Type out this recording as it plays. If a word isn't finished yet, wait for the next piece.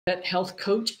Pet health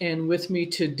coach, and with me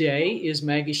today is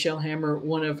Maggie Shellhammer,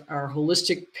 one of our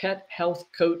holistic pet health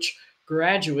coach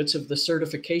graduates of the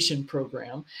certification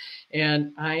program.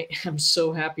 And I am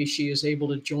so happy she is able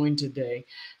to join today.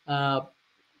 Uh,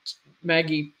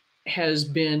 Maggie has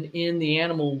been in the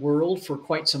animal world for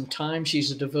quite some time.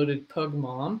 She's a devoted pug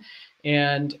mom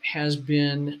and has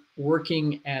been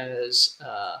working as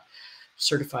a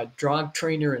certified dog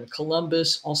trainer in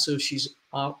Columbus. Also, she's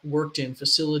worked in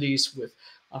facilities with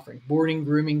offering boarding,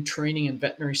 grooming, training, and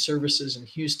veterinary services in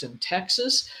Houston,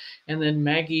 Texas. And then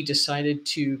Maggie decided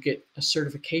to get a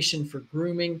certification for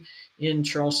grooming in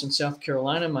Charleston, South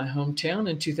Carolina, my hometown,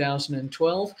 in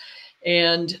 2012.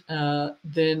 And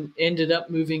then ended up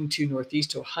moving to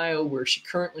Northeast Ohio, where she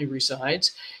currently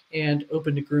resides, and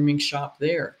opened a grooming shop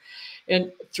there.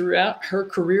 And throughout her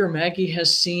career, Maggie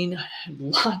has seen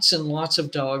lots and lots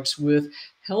of dogs with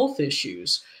health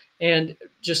issues. And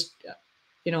just,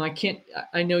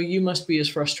 I know you must be as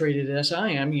frustrated as I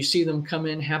am. You see them come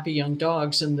in happy young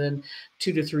dogs, and then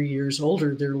 2 to 3 years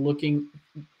older, they're looking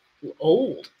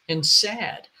old and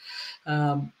sad.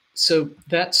 So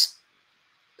that's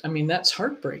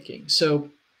heartbreaking. So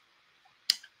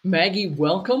Maggie,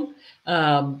 welcome.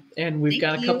 And we've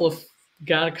got a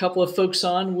couple of folks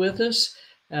on with us.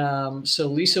 So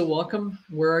Lisa, welcome.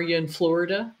 Where are you in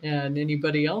Florida? And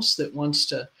anybody else that wants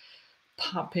to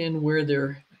pop in where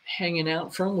they're hanging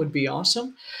out from would be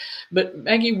awesome. But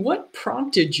Maggie, what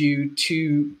prompted you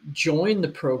to join the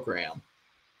program?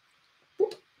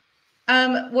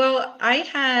 Well, I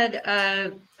had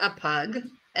a pug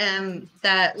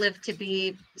that lived to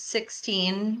be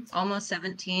 16, almost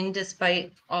 17,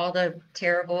 despite all the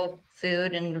terrible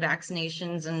food and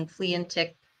vaccinations and flea and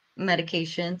tick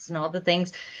medications and all the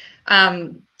things.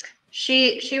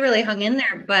 She really hung in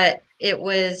there, but it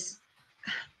was,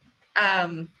 I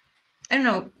don't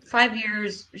know, 5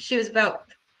 years. She was about,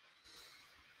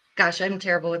 gosh, I'm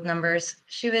terrible with numbers.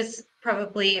 She was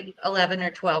probably 11 or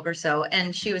 12 or so,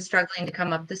 and she was struggling to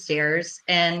come up the stairs.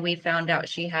 And we found out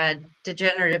she had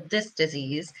degenerative disc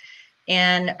disease.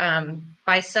 And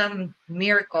by some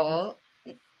miracle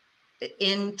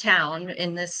in town,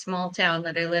 in this small town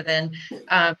that I live in,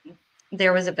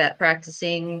 there was a vet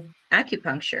practicing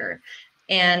acupuncture.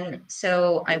 And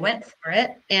so I went for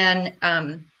it. And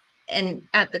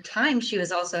at the time, she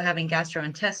was also having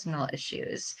gastrointestinal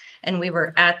issues. And we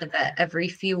were at the vet every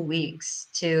few weeks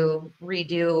to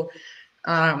redo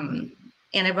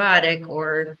antibiotic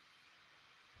or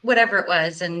whatever it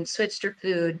was, and switched her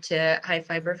food to high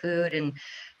fiber food.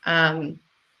 And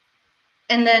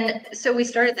then so we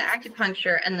started the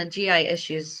acupuncture, and the GI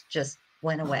issues just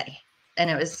went away. And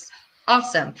it was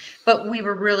awesome. But we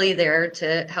were really there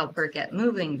to help her get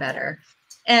moving better.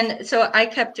 And so I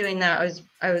kept doing that.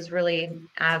 I was really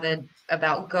avid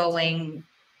about going.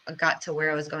 I got to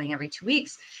where I was going every 2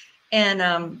 weeks. And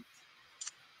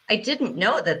I didn't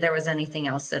know that there was anything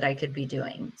else that I could be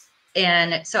doing.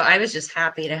 And so I was just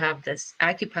happy to have this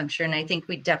acupuncture. And I think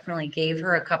we definitely gave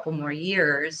her a couple more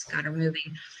years, got her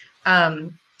moving.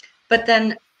 But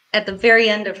then at the very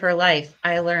end of her life,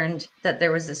 I learned that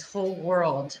there was this whole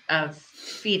world of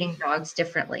feeding dogs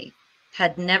differently.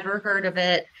 Had never heard of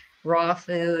it. Raw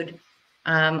food,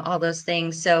 all those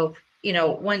things. So,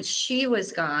 once she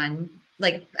was gone,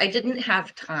 like, I didn't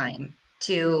have time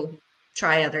to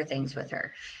try other things with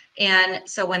her. And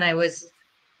so when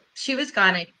she was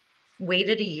gone, I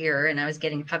waited a year, and I was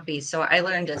getting puppies. So I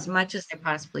learned as much as I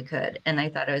possibly could. And I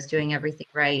thought I was doing everything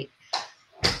right.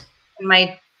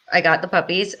 I got the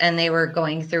puppies, and they were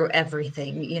going through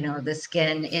everything, the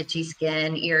skin, itchy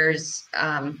skin, ears.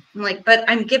 I'm like, but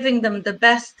I'm giving them the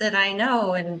best that I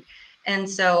know. And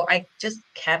so I just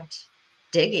kept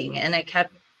digging, and I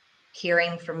kept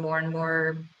hearing from more and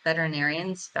more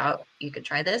veterinarians about, you could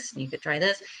try this and you could try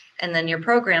this. And then your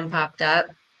program popped up.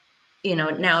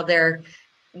 Now they're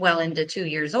well into 2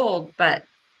 years old. But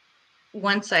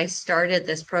once I started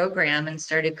this program and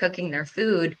started cooking their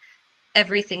food,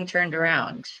 everything turned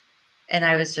around. And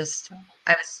I was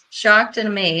shocked and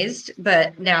amazed.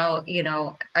 But now,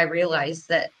 I realized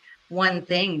that one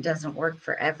thing doesn't work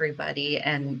for everybody.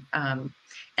 And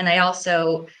I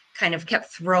also kind of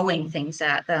kept throwing things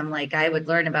at them. Like, I would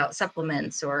learn about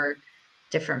supplements or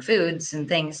different foods and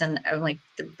things. And I'm like,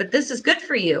 but this is good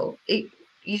for you.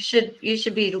 You should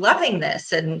be loving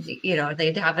this. And,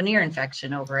 they'd have an ear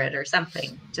infection over it or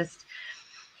something. Just,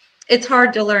 it's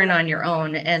hard to learn on your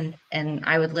own. And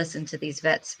I would listen to these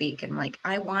vets speak, and I'm like,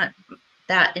 I want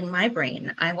that in my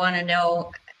brain. I want to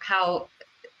know how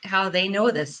they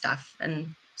know this stuff.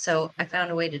 And so I found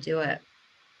a way to do it.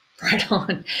 Right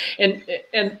on. And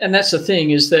that's the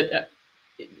thing, is that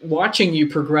watching you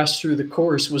progress through the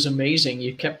course was amazing.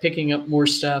 You kept picking up more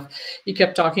stuff. You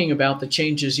kept talking about the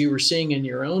changes you were seeing in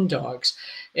your own dogs,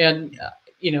 and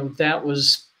that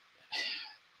was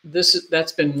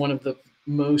that's been one of the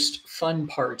most fun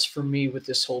parts for me with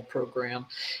this whole program,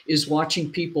 is watching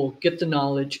people get the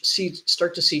knowledge,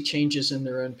 start to see changes in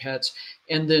their own pets,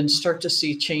 and then start to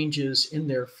see changes in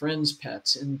their friends'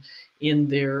 pets and in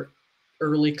their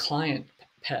early client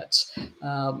pets.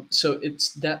 So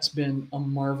that's been a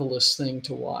marvelous thing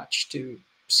to watch, to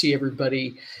see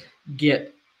everybody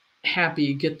get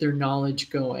happy, get their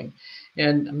knowledge going.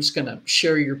 And I'm just going to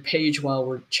share your page while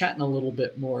we're chatting a little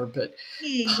bit more. But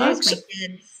Hey, there's pugs, my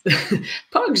kids.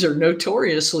 pugs are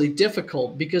notoriously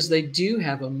difficult because they do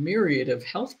have a myriad of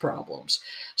health problems.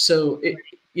 So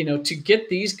to get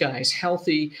these guys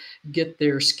healthy, get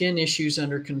their skin issues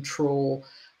under control,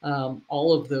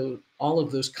 all of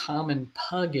those common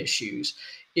pug issues,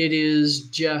 it is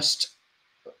just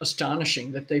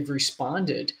astonishing that they've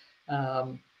responded.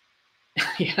 Um,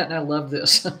 yeah, and I love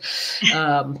this.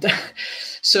 um,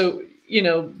 so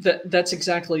that's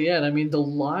exactly it. I mean, the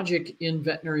logic in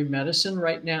veterinary medicine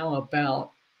right now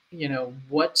about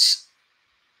what's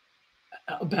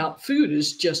about food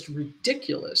is just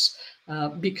ridiculous,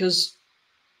 because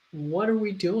what are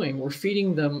we doing? We're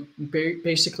feeding them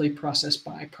basically processed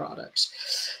byproducts.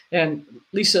 And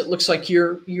Lisa, it looks like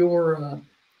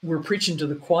we're preaching to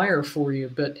the choir for you,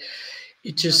 but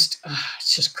it's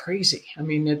just crazy. I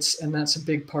mean, that's a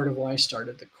big part of why I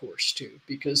started the course too,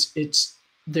 because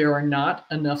there are not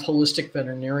enough holistic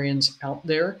veterinarians out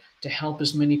there to help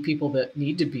as many people that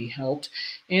need to be helped,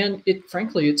 and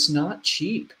frankly, it's not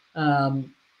cheap.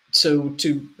 When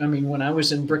I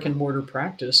was in brick and mortar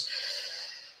practice,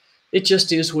 it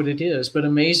just is what it is. But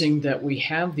amazing that we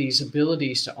have these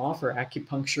abilities to offer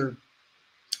acupuncture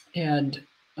and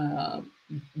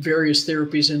various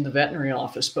therapies in the veterinary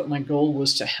office. But my goal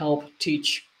was to help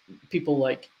teach people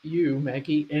like you,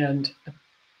 Maggie, and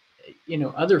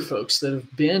other folks that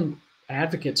have been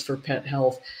advocates for pet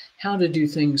health, how to do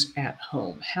things at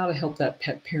home, how to help that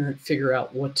pet parent figure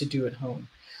out what to do at home.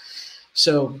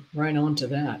 So right on to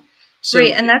that. So,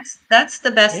 Right, and that's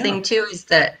the best yeah, thing too, is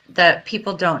that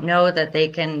people don't know that they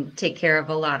can take care of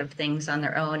a lot of things on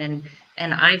their own.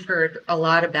 And I've heard a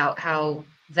lot about how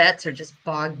vets are just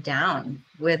bogged down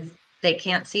with, they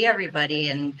can't see everybody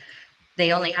and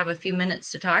they only have a few minutes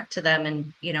to talk to them.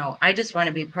 And I just want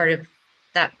to be part of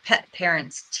that pet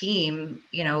parents team,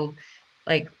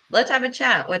 like, let's have a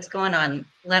chat. What's going on?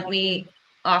 Let me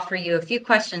offer you a few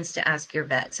questions to ask your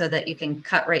vet so that you can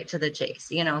cut right to the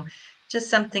chase, just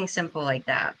something simple like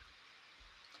that.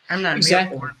 I'm not a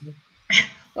miracle exactly.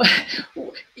 worker.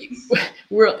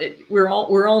 we're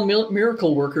all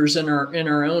miracle workers in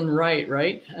our own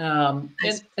right, and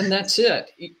that's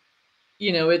it.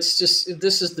 It's just,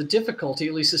 this is the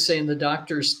difficulty. Lisa saying the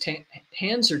doctor's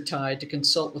hands are tied to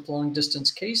consult with long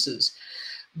distance cases,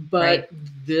 Right. but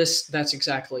that's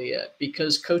exactly it,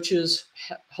 because coaches,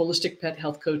 holistic pet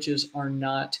health coaches, are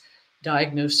not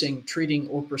diagnosing, treating,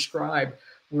 or prescribe.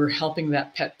 We're helping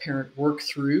that pet parent work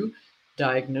through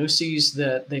diagnoses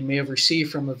that they may have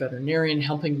received from a veterinarian,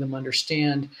 helping them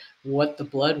understand what the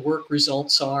blood work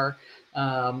results are,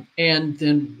 and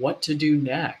then what to do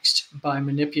next by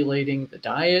manipulating the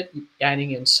diet,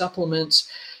 adding in supplements,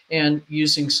 and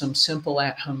using some simple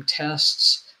at-home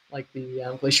tests like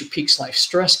the Glacier Peaks Life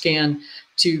Stress Scan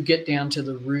to get down to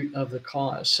the root of the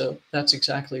cause. So that's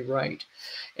exactly right.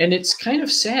 And it's kind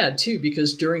of sad too,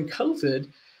 because during COVID,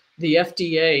 the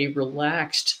FDA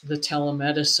relaxed the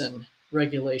telemedicine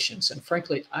regulations. And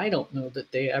frankly, I don't know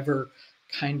that they ever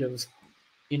kind of,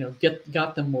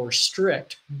 got them more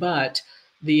strict. But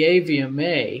the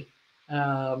AVMA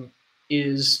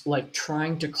is like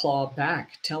trying to claw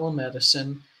back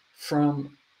telemedicine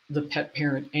from the pet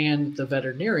parent and the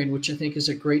veterinarian, which I think is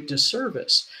a great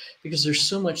disservice, because there's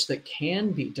so much that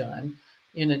can be done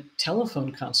in a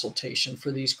telephone consultation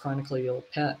for these chronically ill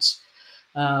pets.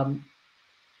 Um,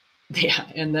 yeah,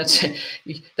 and that's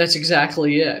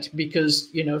exactly it. Because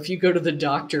if you go to the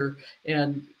doctor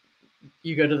and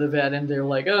you go to the vet and they're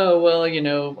like, oh well,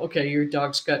 okay, your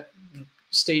dog's got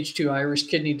stage 2 Irish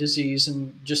kidney disease,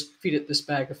 and just feed it this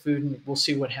bag of food and we'll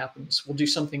see what happens. We'll do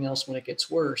something else when it gets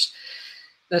worse.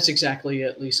 That's exactly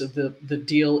it, Lisa. The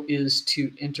deal is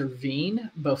to intervene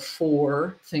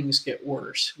before things get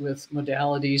worse with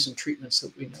modalities and treatments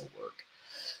that we know work.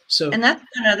 So, And that's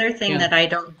another thing yeah, that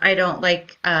I don't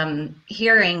like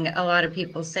hearing a lot of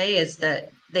people say, is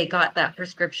that they got that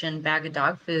prescription bag of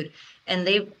dog food and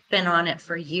they've been on it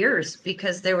for years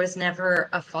because there was never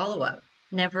a follow-up,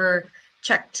 never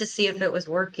checked to see if it was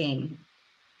working.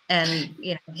 And,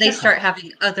 you know, they Yeah. start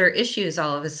having other issues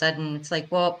all of a sudden. It's like,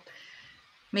 well,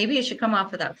 maybe you should come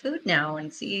off of that food now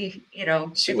and see, you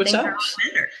know, See if what's things are up. a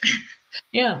lot better.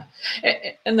 Yeah.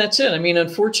 And that's it. I mean,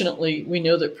 unfortunately, we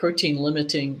know that protein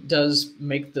limiting does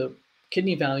make the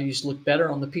kidney values look better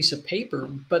on the piece of paper,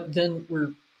 but then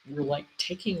we're like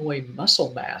taking away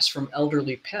muscle mass from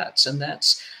elderly pets, and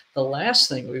that's the last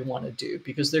thing we want to do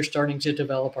because they're starting to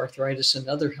develop arthritis and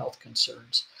other health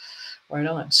concerns. Right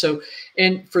on. So,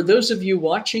 and for those of you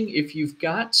watching, if you've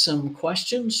got some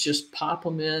questions, just pop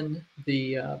them in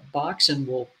the box and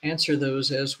we'll answer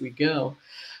those as we go.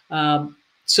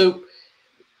 So,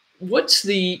 what's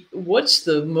the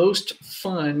most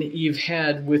fun you've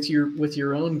had with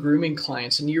your own grooming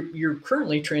clients? And you're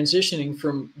currently transitioning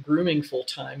from grooming full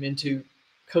time into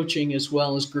coaching as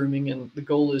well as grooming, and the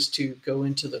goal is to go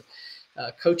into the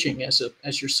coaching as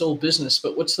your sole business.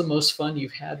 But what's the most fun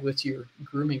you've had with your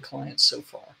grooming clients so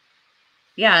far?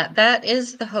 Yeah, that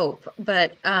is the hope.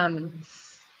 But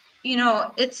you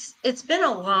know, it's been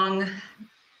a long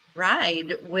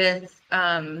ride with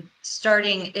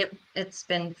starting it's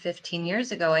been 15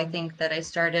 years ago, I think, that I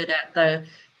started at the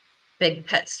big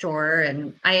pet store,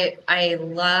 and I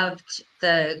loved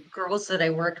the girls that I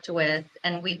worked with,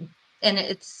 and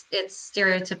it's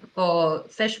stereotypical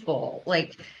fishbowl.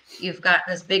 Like, you've got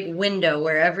this big window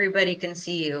where everybody can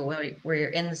see you where you're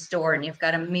in the store, and you've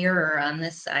got a mirror on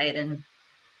this side, and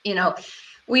you know,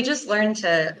 we just learned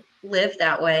to live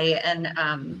that way. And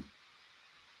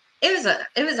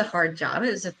it was a hard job.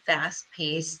 It was a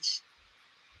fast-paced,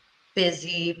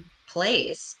 busy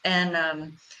place.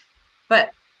 And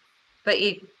but but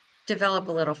you develop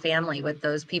a little family with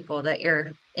those people that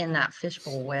you're in that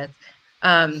fishbowl with.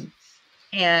 Um,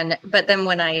 and but then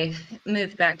when I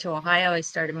moved back to Ohio, I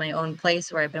started my own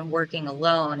place where I've been working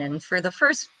alone. And for the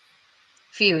first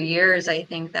few years, I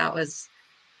think that was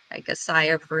like a sigh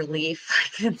of relief.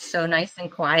 Like, it's so nice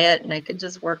and quiet, and I could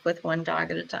just work with one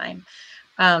dog at a time.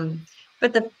 Um,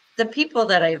 but the people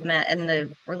that I've met and the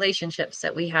relationships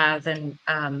that we have, and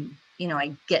you know,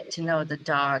 I get to know the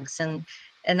dogs, and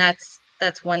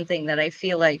that's one thing that I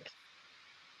feel like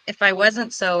if I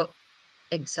wasn't so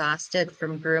exhausted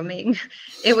from grooming,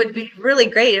 it would be really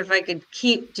great if I could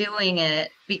keep doing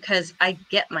it, because I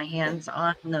get my hands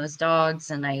on those dogs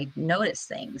and I notice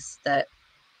things that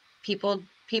people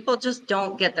just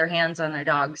don't get their hands on their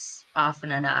dogs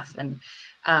often enough. And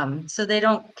so they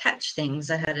don't catch things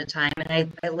ahead of time. And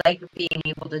I like being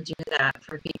able to do that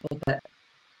for people that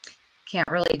can't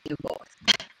really do both.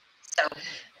 So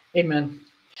Amen.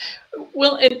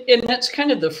 Well, and that's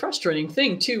kind of the frustrating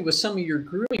thing too with some of your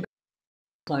grooming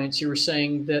clients. You were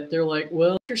saying that they're like,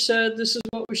 well, you said this is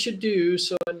what we should do,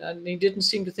 so and they didn't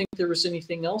seem to think there was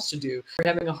anything else to do.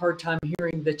 We're having a hard time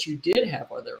hearing that you did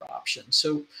have other options.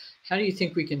 So, how do you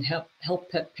think we can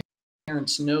help pet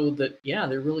parents know that yeah,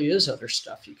 there really is other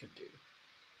stuff you can do?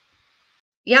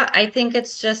 yeah, I think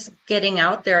it's just getting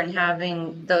out there and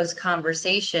having those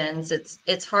conversations.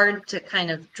 It's hard to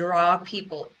kind of draw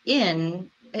people in.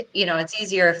 You know, it's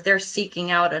easier if they're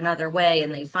seeking out another way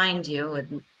and they find you,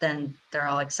 and then they're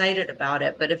all excited about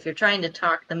it. But if you're trying to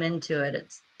talk them into it,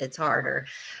 it's harder.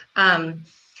 Um,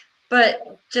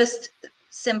 but just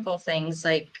simple things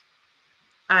like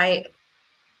I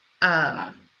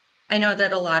um I know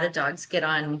that a lot of dogs get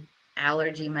on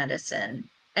allergy medicine,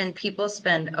 and people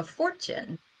spend a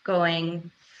fortune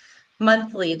going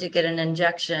monthly to get an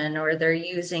injection, or they're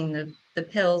using the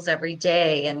pills every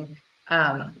day. And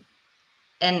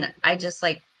I just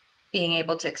like being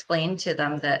able to explain to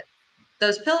them that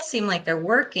those pills seem like they're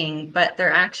working, but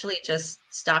they're actually just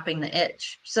stopping the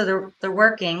itch. So they're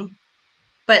working,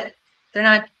 but they're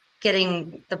not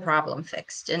getting the problem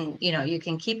fixed. And you know, you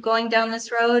can keep going down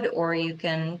this road, or you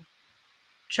can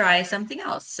try something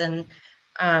else. And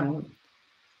um,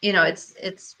 you know,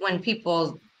 it's when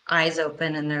people's eyes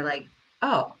open and they're like,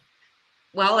 oh,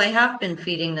 well, I have been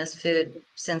feeding this food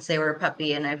since they were a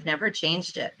puppy, and I've never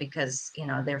changed it because, you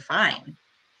know, they're fine.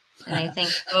 And I think,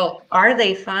 well, are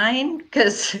they fine?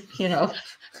 Because, you know,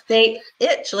 they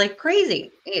itch like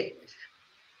crazy.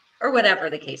 Or whatever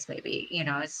the case may be. You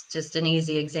know, it's just an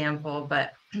easy example.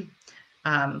 But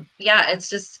yeah, it's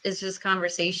just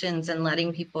conversations and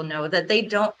letting people know that they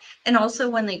don't. And also,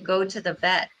 when they go to the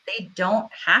vet, they don't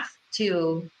have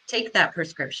to take that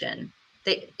prescription.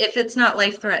 If it's not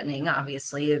life threatening,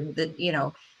 obviously, that, you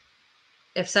know,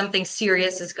 if something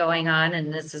serious is going on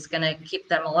and this is going to keep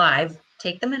them alive,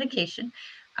 take the medication,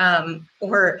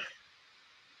 or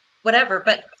whatever.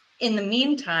 But in the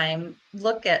meantime,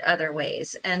 look at other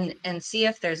ways and see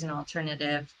if there's an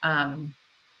alternative.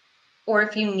 Or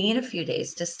if you need a few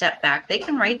days to step back, they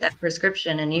can write that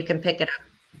prescription and you can pick it up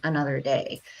another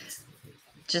day.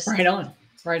 Just Right on.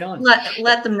 Right on.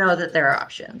 let them know that there are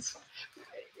options.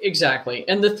 Exactly.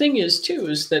 And the thing is, too,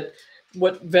 is that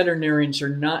what veterinarians are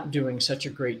not doing such a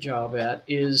great job at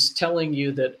is telling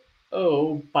you that,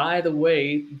 oh, by the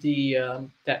way, the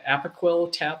that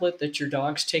Apoquel tablet that your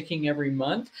dog's taking every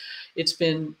month, it's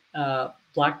been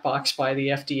black boxed by the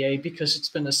FDA because it's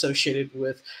been associated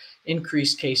with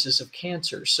increased cases of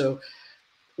cancer. So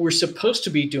we're supposed to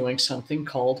be doing something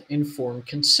called informed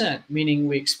consent, meaning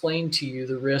we explain to you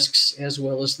the risks as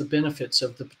well as the benefits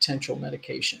of the potential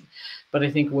medication. But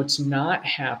I think what's not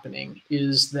happening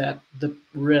is that the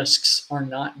risks are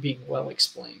not being well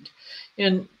explained.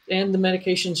 And the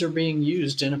medications are being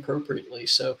used inappropriately.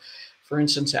 So, for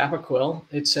instance, Apoquel,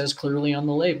 it says clearly on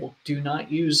the label, do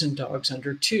not use in dogs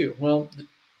under 2. Well,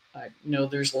 I know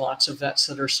there's lots of vets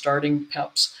that are starting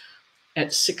pups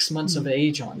at 6 months of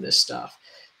age on this stuff.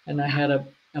 And I had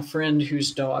a friend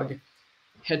whose dog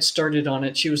had started on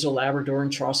it. She was a Labrador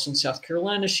in Charleston, South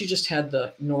Carolina. She just had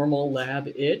the normal lab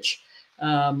itch,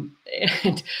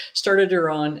 and started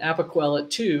her on Apoquel at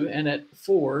 2. And at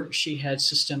 4, she had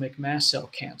systemic mast cell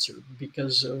cancer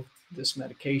because of this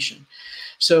medication.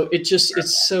 So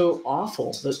it's so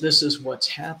awful that this is what's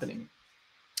happening.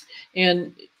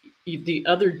 And the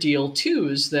other deal too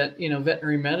is that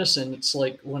veterinary medicine, it's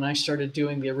like when I started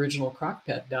doing the original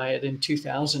crock-pot diet in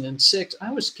 2006,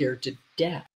 I was scared to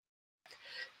death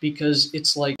because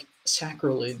it's like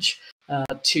sacrilege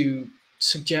to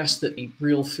suggest that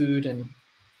real food and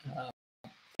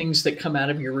things that come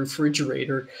out of your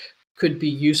refrigerator could be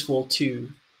useful to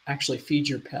actually feed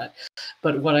your pet.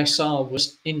 But what I saw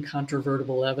was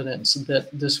incontrovertible evidence that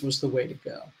this was the way to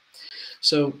go.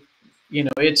 So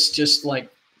it's just like,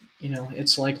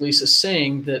 it's like Lisa's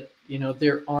saying that,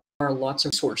 there are lots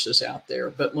of sources out there,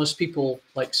 but most people,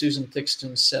 like Susan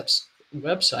Thixton's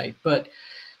website, but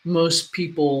most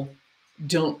people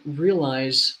don't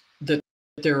realize that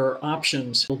there are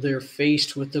options. They're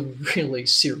faced with a really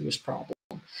serious problem.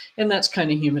 And that's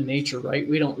kind of human nature, right?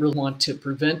 We don't really want to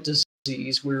prevent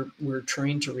disease. We're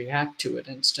trained to react to it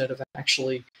instead of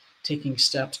actually taking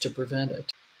steps to prevent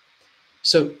it.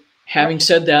 So having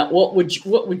said that, what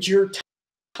would your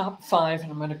top 5,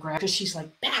 and I'm going to grab, because she's like,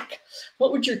 back.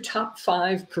 What would your top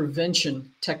 5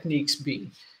 prevention techniques be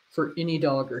for any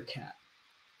dog or cat?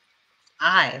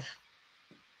 5.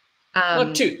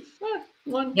 2.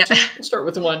 1, yeah. 2. We'll start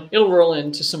with the 1. It'll roll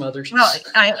into some others. Well,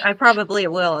 I probably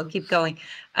will. I'll keep going.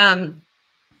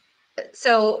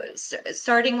 So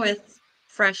starting with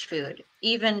fresh food,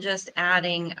 even just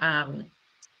adding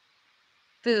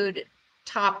food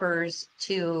toppers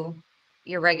to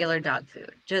your regular dog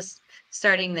food, just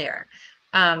starting there.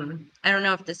 I don't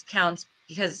know if this counts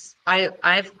because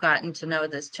I've gotten to know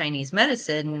this Chinese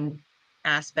medicine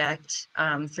aspect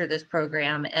through this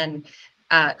program, and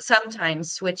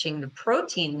sometimes switching the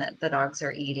protein that the dogs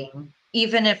are eating,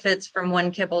 even if it's from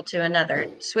one kibble to another,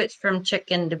 switch from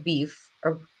chicken to beef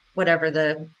or whatever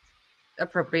the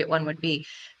appropriate one would be.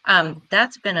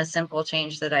 That's been a simple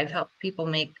change that I've helped people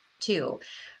make too.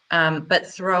 But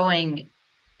throwing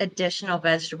additional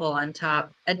vegetable on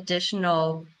top,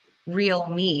 additional real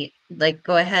meat, like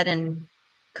go ahead and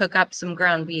cook up some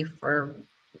ground beef or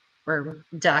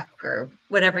duck or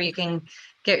whatever you can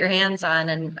get your hands on,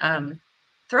 and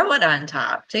throw it on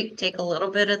top. Take a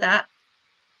little bit of that,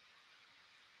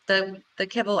 the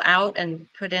kibble out, and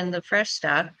put in the fresh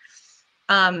stuff.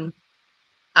 I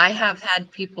have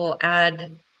had people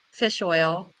add fish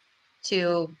oil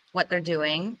to what they're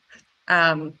doing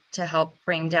to help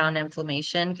bring down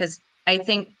inflammation, because I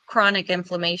think chronic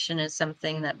inflammation is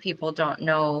something that people don't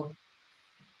know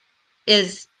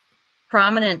is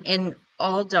prominent in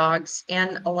all dogs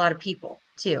and a lot of people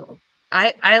too.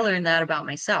 I learned that about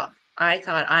myself. I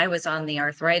thought I was on the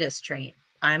arthritis train.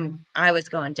 I was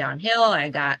going downhill. I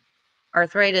got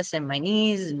arthritis in my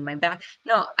knees and my back.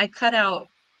 No, I cut out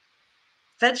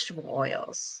vegetable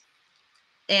oils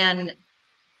and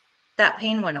that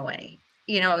pain went away.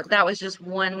 That was just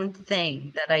one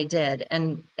thing that I did,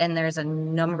 and there's a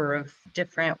number of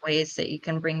different ways that you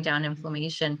can bring down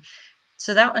inflammation.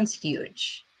 So that one's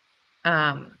huge.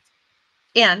 And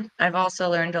I've also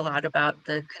learned a lot about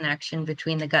the connection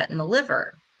between the gut and the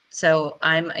liver. So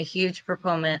I'm a huge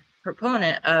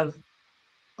proponent of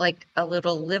like a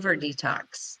little liver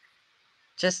detox,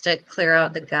 just to clear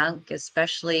out the gunk,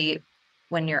 especially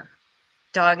when your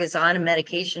dog is on a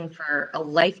medication for a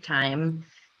lifetime.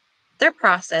 They're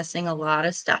processing a lot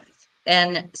of stuff.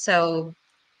 And so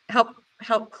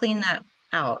help clean that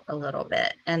out a little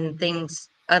bit, and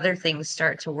other things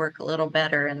start to work a little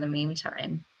better in the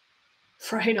meantime.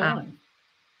 Right on.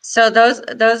 So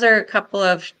those are a couple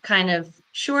of kind of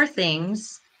sure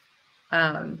things.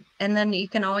 And then you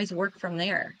can always work from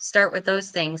there. Start with those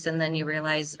things, and then you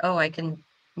realize, oh, I can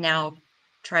now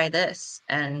try this.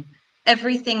 And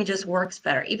everything just works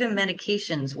better. Even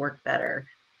medications work better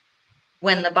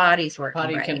when the body's working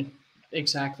Body right. can,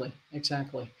 exactly,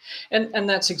 exactly. And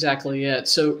that's exactly it.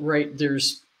 So right,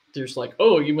 there's like,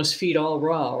 oh, you must feed all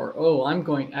raw, or oh,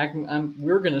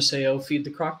 we're going to say, oh, feed the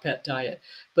crock pot diet.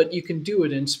 But you can do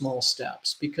it in small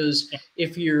steps, because Yeah.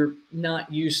 if you're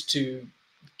not used to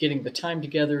getting the time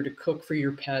together to cook for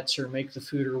your pets or make the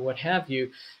food or what have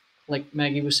you, like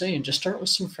Maggie was saying, just start with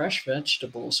some fresh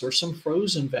vegetables or some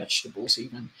frozen vegetables,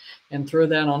 even, and throw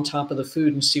that on top of the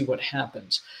food and see what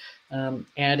happens.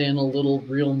 Add in a little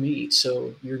real meat,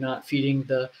 so you're not feeding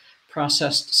the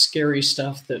processed, scary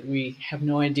stuff that we have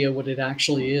no idea what it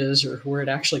actually is or where it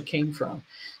actually came from,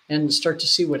 and start to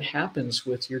see what happens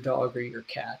with your dog or your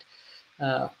cat.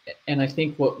 Uh, and I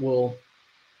think what will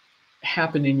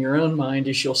happen in your own mind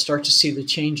is you'll start to see the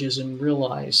changes and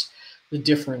realize the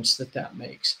difference that that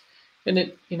makes.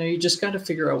 And you just got to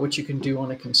figure out what you can do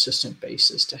on a consistent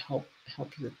basis to help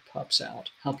your pups out,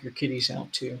 help your kitties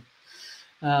out too.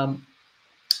 Um,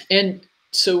 and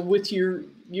so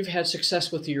you've had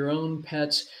success with your own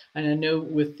pets, and I know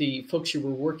with the folks you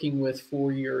were working with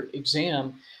for your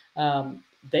exam,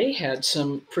 they had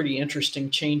some pretty interesting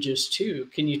changes too.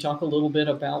 Can you talk a little bit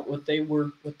about what they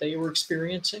were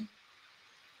experiencing?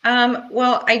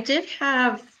 Well, I did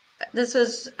have this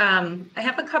was I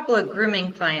have a couple of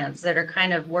grooming clients that are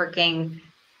kind of working.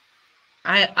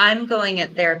 I'm going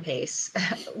at their pace,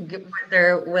 what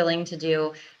they're willing to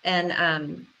do.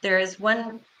 And there is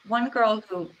one girl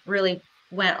who really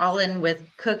went all in with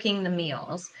cooking the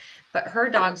meals, but her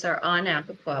dogs are on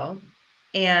Apoquel,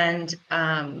 and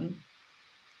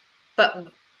but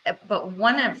but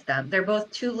one of them, they're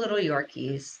both two little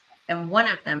Yorkies, and one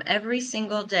of them every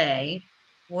single day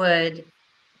would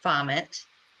vomit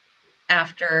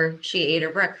after she ate her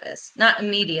breakfast. Not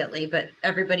immediately, but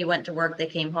everybody went to work, they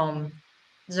came home,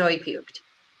 Zoe puked.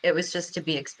 It was just to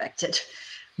be expected.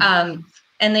 Um,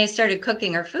 and they started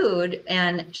cooking her food,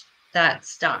 and that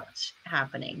stopped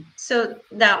happening. So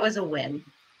that was a win.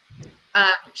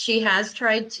 She has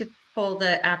tried to pull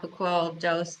the Apoquel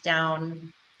dose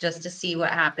down just to see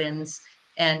what happens,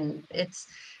 and it's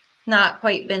not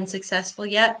quite been successful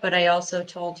yet. But I also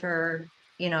told her,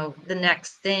 the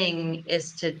next thing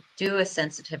is to do a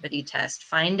sensitivity test,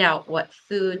 find out what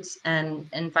foods and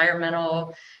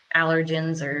environmental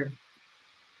allergens or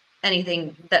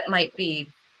anything that might be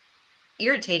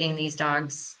irritating these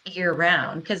dogs year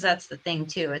round, because that's the thing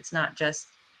too. It's not just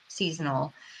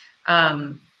seasonal.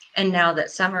 Um, and now that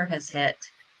summer has hit,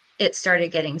 it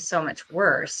started getting so much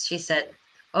worse. She said,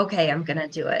 okay, I'm gonna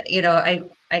do it.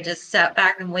 I just sat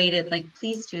back and waited, like,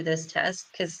 please do this test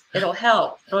because it'll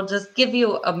help. It'll just give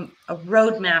you a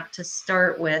roadmap to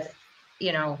start with,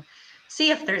 you know,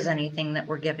 see if there's anything that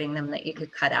we're giving them that you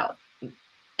could cut out.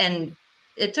 And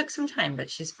it took some time, but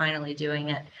she's finally doing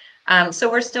it. So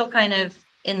we're still kind of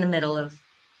in the middle of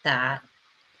that.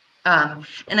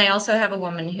 And I also have a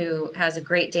woman who has a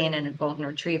Great Dane and a Golden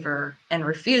Retriever and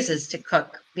refuses to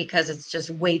cook because it's just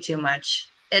way too much.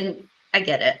 And I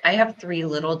get it. I have three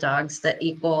little dogs that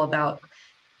equal about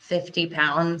 50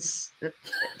 pounds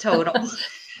total. Right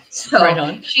So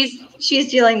on. she's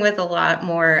dealing with a lot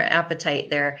more appetite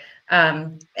there.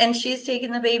 And she's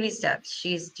taking the baby steps.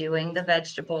 She's doing the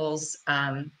vegetables.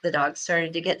 The dog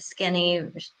started to get skinny.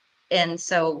 And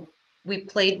so we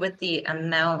played with the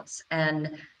amounts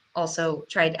and also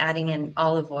tried adding in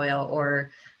olive oil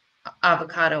or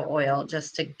avocado oil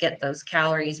just to get those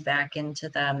calories back into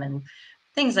them and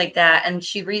things like that. And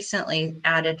she recently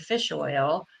added fish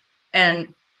oil,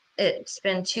 and it's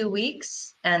been 2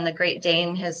 weeks, and the Great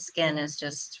Dane, his skin is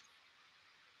just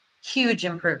huge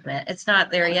improvement. It's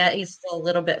not there yet. He's still a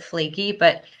little bit flaky,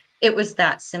 but it was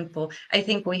that simple. I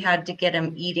think we had to get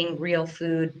him eating real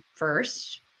food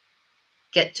first,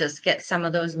 get some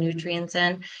of those nutrients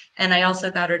in. And I also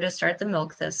got her to start the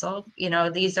milk thistle.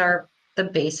 These are the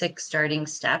basic starting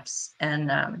steps.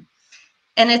 And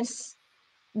it's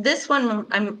this one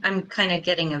I'm kind of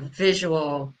getting a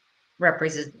visual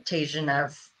representation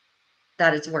of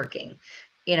that it's working.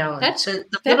 That's The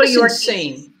that little is Yorkies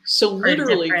insane. So are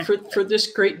literally, different. for this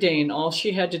Great Dane, all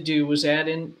she had to do was add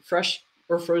in fresh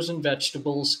or frozen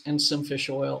vegetables and some fish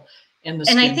oil, and the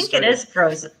And I skin think it started. is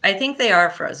frozen. I think they are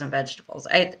frozen vegetables.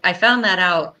 I found that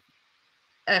out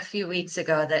a few weeks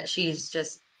ago, that she's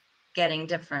just getting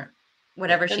different,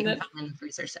 whatever she And can that find in the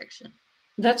freezer section.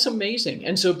 that's amazing.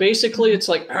 And so basically, Mhm. it's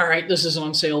like, all right, this is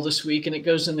on sale this week, and it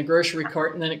goes in the grocery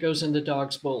cart, and then it goes in the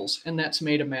dog's bowls, and that's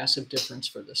made a massive difference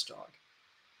for this dog.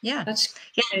 Yeah. That's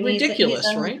Yeah, and he's ridiculous,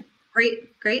 in right?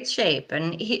 great shape.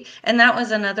 And that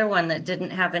was another one that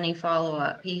didn't have any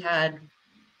follow-up. He had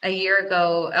a year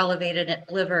ago elevated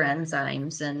liver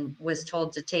enzymes and was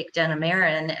told to take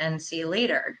Denamarin and see you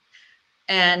later.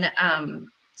 And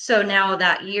so now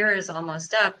that year is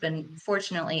almost up, and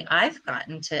fortunately I've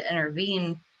gotten to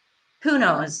intervene. Who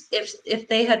knows if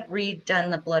they had redone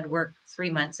the blood work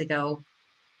 3 months ago,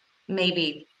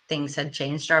 maybe things had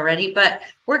changed already, but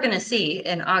we're going to see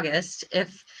in August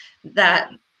if that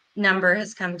number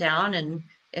has come down and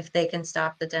if they can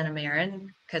stop the Denamarin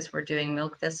because we're doing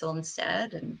milk thistle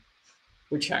instead. And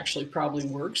Which actually probably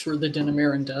works where the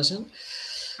Denamarin doesn't.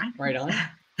 I Right think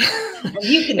on.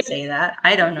 you can say that.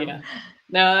 I don't know. Yeah.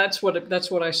 Now that's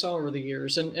what I saw over the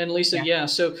years. And Lisa, Yeah. yeah.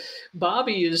 So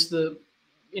Bobby is the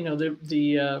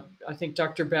I think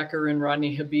Dr. Becker and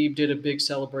Rodney Habib did a big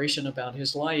celebration about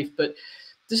his life. But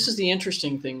this is the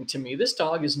interesting thing to me. This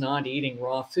dog is not eating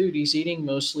raw food. He's eating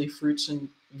mostly fruits and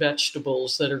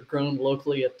vegetables that are grown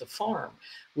locally at the farm,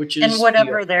 which And is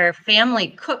whatever their family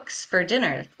cooks for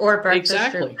dinner or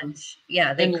breakfast or exactly. lunch.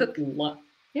 Yeah, they And cook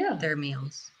yeah, their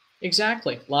meals.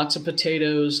 exactly. Lots of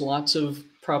potatoes, lots of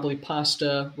probably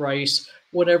pasta, rice,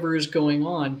 whatever is going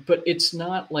on, but it's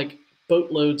not like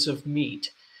boatloads of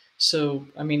meat. So,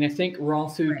 I mean, I think raw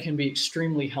food Right. can be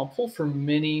extremely helpful for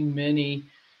many, many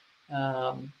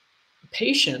um,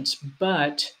 patients,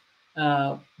 but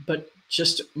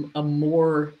just a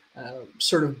more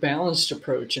sort of balanced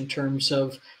approach in terms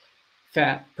of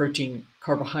fat, protein,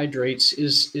 carbohydrates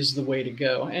is the way to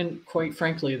go. And quite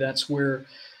frankly, that's where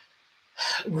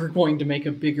we're going to make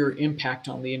a bigger impact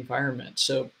on the environment.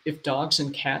 So if dogs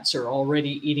and cats are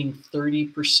already eating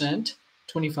 30%,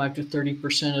 25 to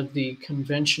 30% of the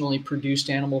conventionally produced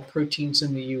animal proteins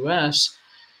in the US,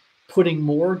 putting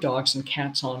more dogs and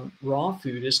cats on raw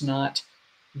food is not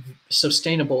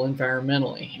sustainable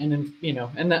environmentally.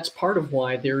 And that's part of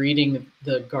why they're eating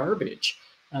the garbage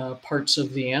parts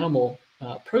of the animal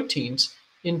proteins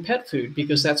in pet food,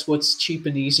 because Mhm. that's what's cheap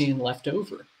and easy and left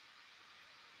over.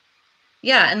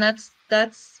 Yeah, and that's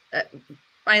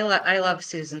I love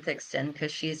Susan Thixton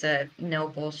because she's a no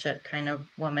bullshit kind of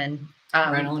woman.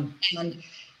 Right on. And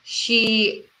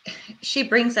she she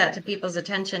brings that to people's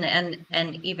attention,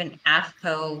 and even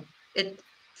AFCO, it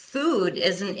food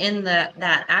isn't in that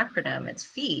acronym, it's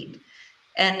feed.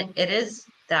 And it is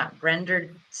that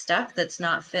rendered stuff that's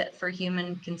not fit for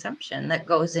human consumption that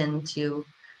goes into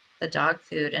the dog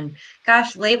food. And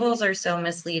gosh, labels are so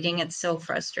misleading. It's so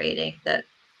frustrating that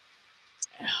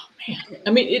Oh man,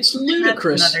 I mean it's that's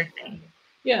ludicrous. another thing.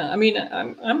 Yeah, I mean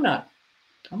I'm not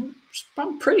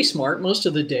I'm pretty smart most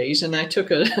of the days, and I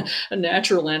took a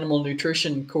natural animal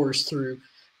nutrition course through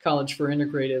College for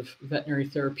Integrative Veterinary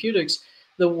Therapeutics.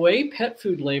 The way pet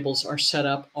food labels are set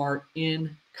up are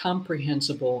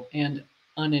incomprehensible and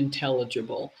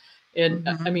unintelligible. And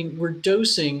I Mhm. mean, we're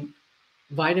dosing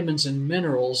vitamins and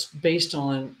minerals based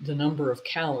on the number of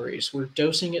calories. We're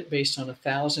dosing it based on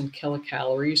 1,000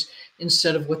 kilocalories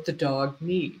instead of what the dog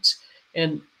needs.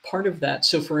 And part of that,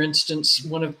 so for instance,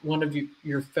 one of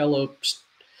your fellow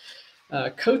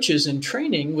coaches in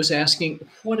training was asking,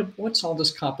 what's all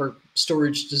this copper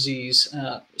storage disease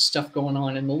stuff going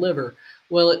on in the liver?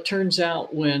 Well, it turns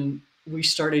out when we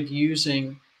started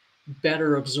using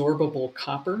better absorbable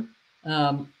copper,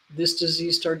 this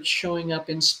disease started showing up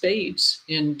in spades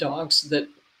in dogs that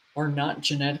are not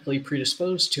genetically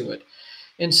predisposed to it.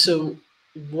 And so, Mhm.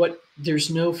 what there's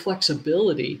no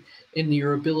flexibility in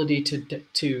your ability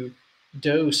to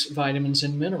dose vitamins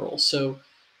and minerals. So,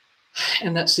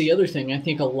 and that's the other thing. I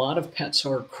think a lot of pets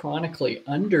are chronically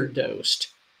underdosed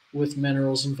with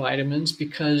minerals and vitamins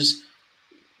because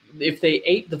if they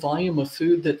ate the volume of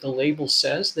food that the label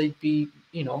says, they'd be,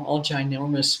 all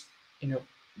ginormous, you know,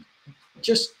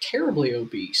 just terribly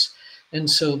obese. And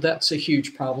so that's a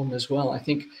huge problem as well. I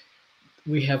think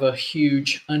we have a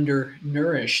huge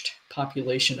undernourished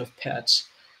population of pets,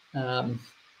 um,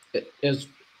 as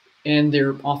and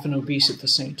they're often obese at the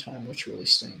same time, which really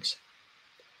stinks.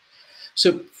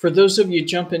 So, for those of you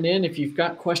jumping in, if you've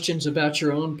got questions about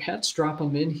your own pets, drop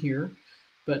them in here.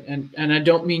 But and I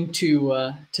don't mean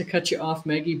to cut you off,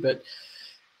 Maggie, but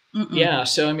Mm-mm. yeah.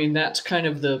 So I mean that's kind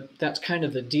of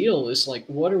the deal is like,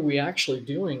 what are we actually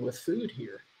doing with food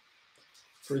here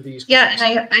for these Yeah, and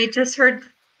guys? I just heard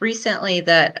recently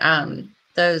that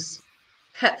those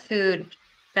pet food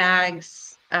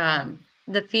bags,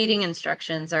 the feeding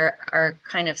instructions are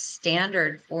kind of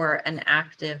standard for an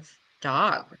active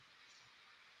dog.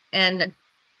 And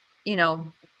you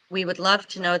know, we would love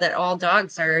to know that all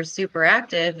dogs are super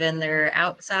active and they're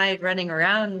outside running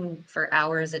around for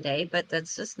hours a day, but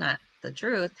that's just not the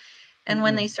truth. And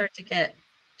when they Mm-mm. start to get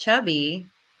chubby,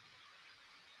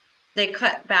 they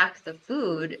cut back the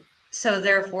food. So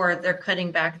therefore they're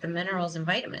cutting back the minerals and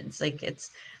vitamins. Like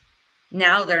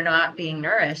now they're not being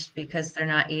nourished because they're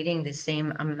not eating the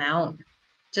same amount.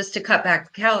 Just to cut back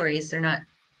the calories, they're not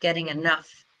getting enough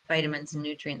vitamins and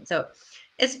nutrients. So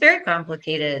it's very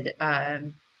complicated.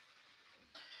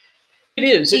 It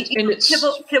is, You and know, it's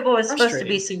kibble is supposed to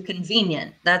be frustrating. so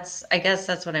convenient. I guess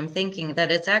that's what I'm thinking,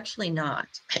 that it's actually not.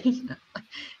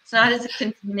 It's not as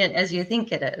convenient as you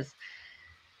think it is.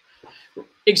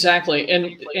 Exactly.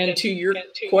 And to your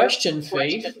question,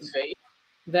 Faith,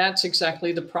 that's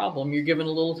exactly the problem. You're given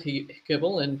a little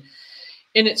kibble, and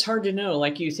it's hard to know.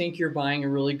 Like, you think you're buying a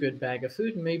really good bag of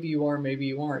food, and maybe you are, maybe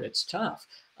you aren't. It's tough.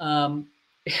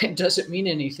 It doesn't mean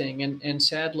anything, and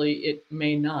sadly, it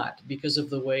may not, because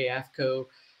of the way AFCO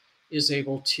is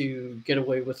able to get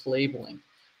away with labeling.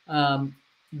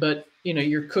 But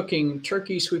you're cooking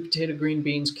turkey, sweet potato, green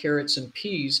beans, carrots, and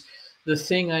peas. The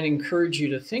thing I'd encourage you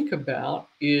to think about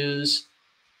is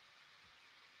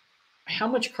how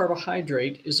much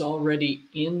carbohydrate is already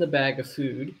in the bag of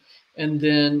food, and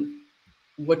then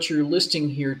what you're listing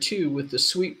here too with the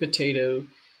sweet potato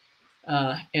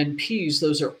and peas.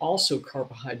 Those are also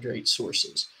carbohydrate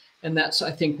sources, and that's,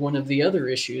 I think, one of the other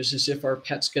issues is if our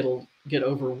pets get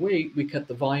overweight, we cut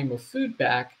the volume of food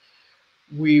back.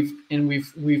 We've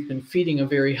been feeding a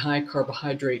very high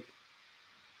carbohydrate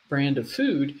brand of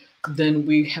food, then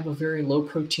we have a very low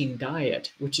protein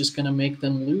diet, which is going to make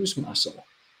them lose muscle,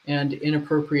 and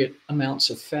inappropriate amounts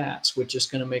of fats, which is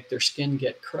going to make their skin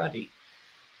get cruddy.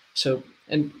 So,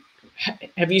 and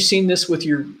have you seen this with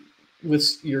your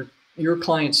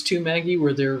clients too, Maggie,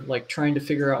 where they're like trying to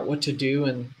figure out what to do,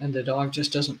 and the dog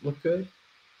just doesn't look good?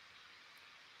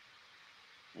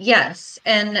 Yes,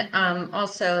 and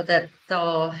also that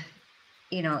they'll,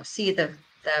 see the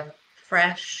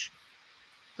fresh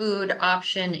food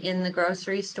option in the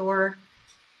grocery store,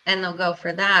 and they'll go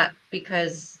for that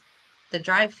because the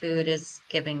dry food is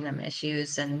giving them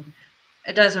issues, and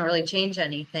it doesn't really change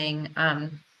anything.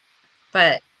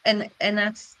 But and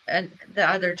that's the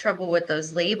other trouble with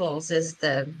those labels is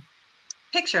the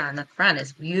picture on the front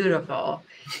is beautiful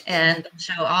and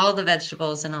show all the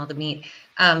vegetables and all the meat.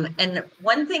 And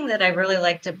one thing that I really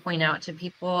like to point out to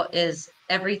people is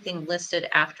everything listed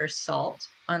after salt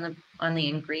on the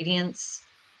ingredients.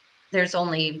 There's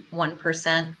only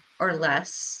 1% or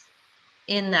less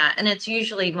in that. And it's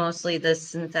usually mostly the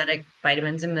synthetic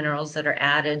vitamins and minerals that are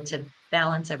added to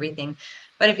balance everything.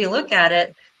 But if you look at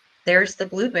it, there's the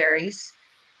blueberries,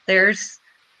 there's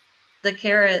the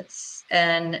carrots,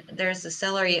 and there's the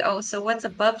celery. Oh, so what's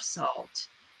above salt?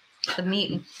 The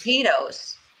meat and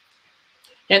potatoes.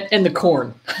 And the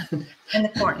corn. And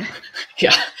the corn.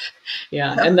 Yeah,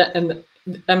 yeah, and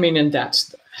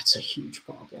that's a huge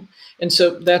problem. And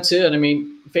so that's it. I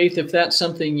mean, Faith, if that's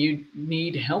something you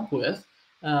need help with,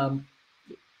 um,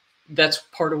 that's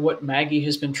part of what Maggie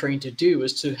has been trained to do,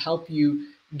 is to help you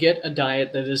get a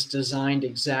diet that is designed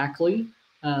exactly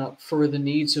for the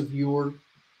needs of your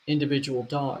individual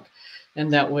dog,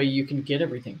 and that way you can get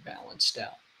everything balanced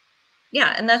out.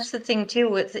 Yeah, and that's the thing too,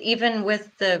 with even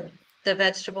with the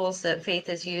vegetables that Faith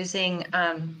is using,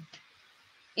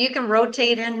 you can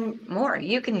rotate in more.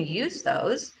 You can use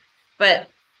those, but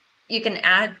you can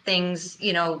add things,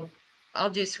 I'll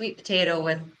do sweet potato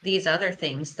with these other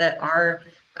things that are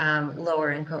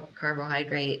lower in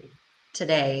carbohydrate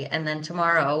today, and then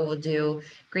tomorrow we'll do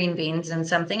green beans and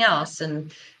something else.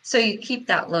 And so you keep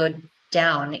that load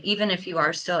down, even if you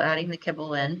are still adding the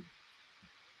kibble in.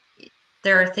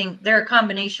 There are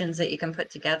combinations that you can put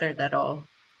together that'll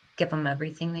give them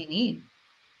everything they need.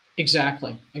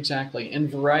 Exactly, exactly.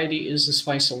 And variety is the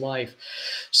spice of life.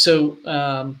 So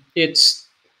it's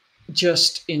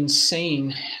just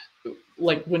insane.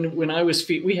 Like when I was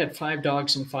we had 5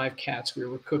 dogs and 5 cats we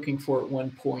were cooking for at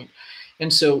one point.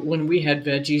 And so when we had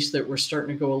veggies that were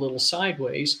starting to go a little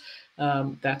sideways,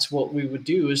 that's what we would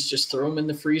do, is just throw them in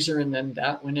the freezer, and then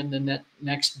that went in the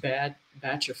next bad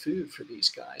batch of food for these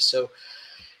guys. So,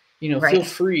 feel Right.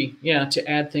 free, yeah, to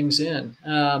add things in.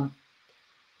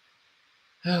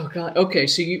 Oh God. Okay.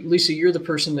 So Lisa, you're the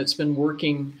person that's been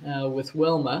working with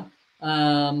Wilma,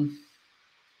 um,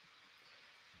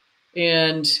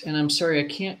 and I'm sorry, I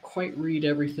can't quite read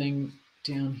everything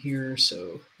down here.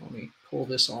 So let me pull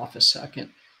this off a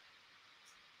second.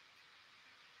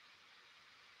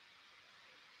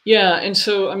 Yeah, and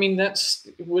so I mean, that's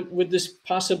would this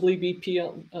possibly be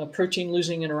protein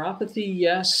losing enteropathy?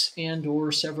 Yes, and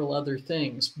or several other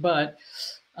things, but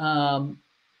um,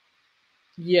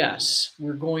 yes,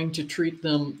 we're going to treat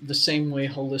them the same way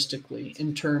holistically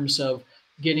in terms of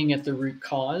getting at the root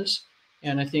cause,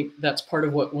 And I think that's part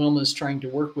of what Wilma is trying to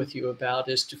work with you about,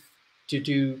 is to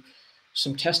do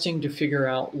some testing to figure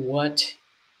out what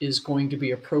is going to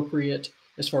be appropriate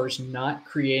as far as not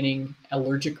creating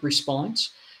allergic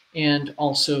response. And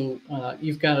also,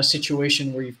 you've got a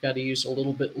situation where you've got to use a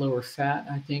little bit lower fat,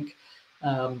 I think.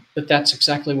 But that's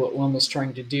exactly what Wilma's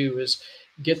trying to do, is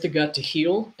get the gut to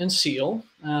heal and seal,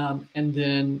 and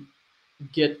then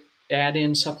add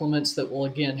in supplements that will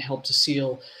again help to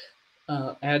seal,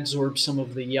 adsorb some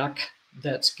of the yuck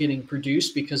that's getting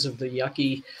produced because of the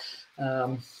yucky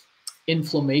um,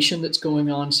 inflammation that's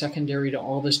going on secondary to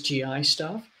all this GI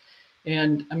stuff.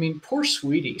 And I mean, poor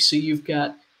sweetie. So you've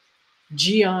got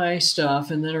GI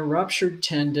stuff and then a ruptured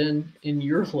tendon in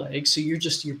your leg. So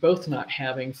you're both not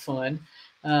having fun.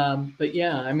 But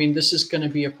yeah, I mean, this is going to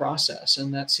be a process.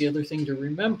 And that's the other thing to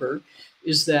remember,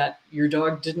 is that your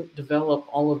dog didn't develop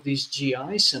all of these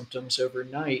GI symptoms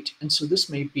overnight. And so this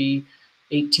may be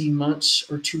 18 months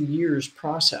or 2 years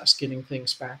process getting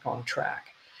things back on track.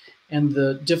 And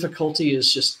the difficulty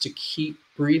is just to keep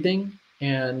breathing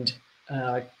and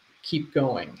keep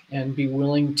going and be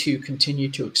willing to continue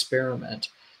to experiment.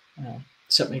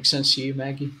 Does that make sense to you,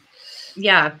 Maggie?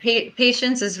 Yeah,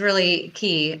 patience is really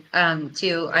key.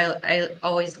 Too. I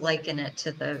always liken it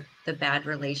to the bad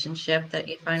relationship that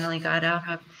you finally got out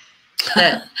of.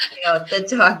 That, you know, the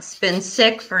dog's been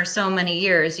sick for so many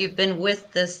years. You've been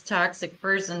with this toxic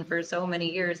person for so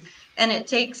many years, and it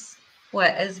takes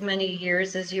what, as many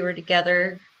years as you were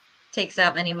together, takes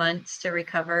that many months to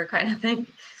recover, kind of thing.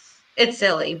 It's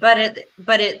silly, but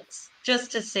it's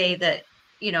just to say that,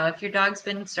 you know, if your dog's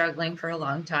been struggling for a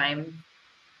long time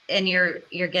and you're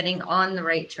getting on the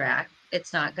right track,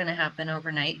 it's not going to happen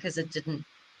overnight, because it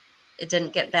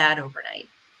didn't get bad overnight,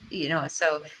 you know.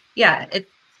 So yeah,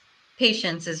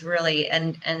 patience is really,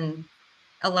 and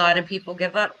a lot of people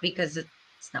give up because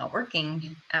it's not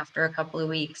working after a couple of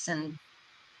weeks, and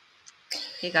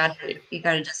you got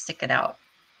to just stick it out.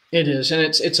 It is, and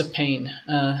it's a pain.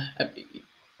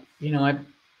 You know,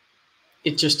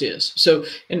 it just is. So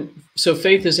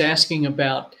Faith is asking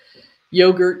about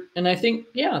yogurt, and I think,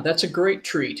 yeah, that's a great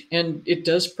treat, and it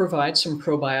does provide some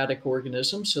probiotic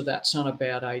organisms, so that's not a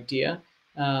bad idea.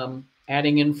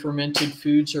 Adding in fermented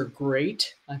foods are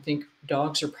great. I think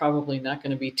dogs are probably not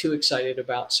going to be too excited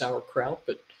about sauerkraut,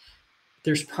 but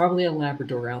there's probably a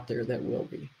Labrador out there that will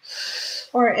be.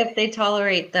 Or if they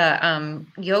tolerate the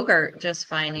yogurt just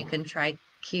fine, you can try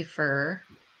kefir,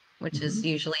 which is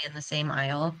usually in the same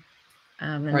aisle,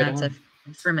 and Right that's on.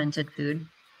 a fermented food.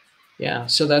 Yeah,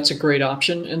 so that's a great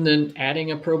option. And then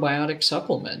adding a probiotic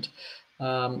supplement.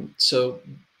 So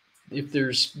if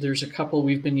there's a couple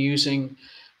we've been using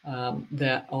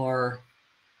that are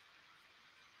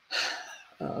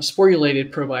sporulated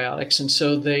probiotics, and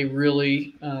so they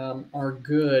really are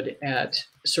good at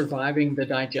surviving the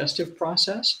digestive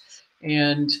process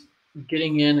and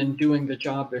getting in and doing the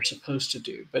job they're supposed to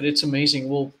do. But it's amazing.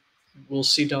 We'll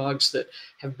see dogs that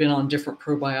have been on different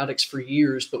probiotics for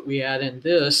years, but we add in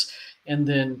this, and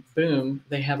then boom,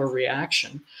 they have a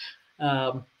reaction.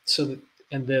 And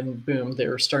then boom,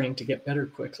 they're starting to get better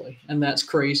quickly, and that's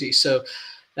crazy. So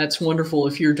that's wonderful.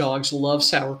 If your dogs love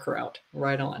sauerkraut,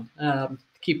 right on.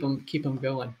 Keep them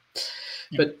going.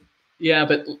 But yeah,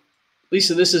 but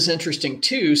Lisa, this is interesting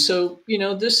too. So, you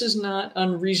know, this is not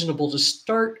unreasonable to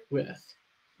start with,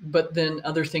 but then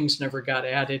other things never got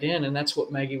added in. And that's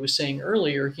what Maggie was saying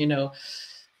earlier. You know,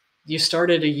 you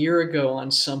started a year ago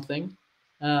on something,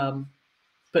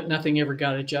 but nothing ever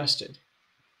got adjusted.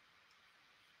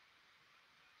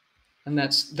 And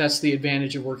that's the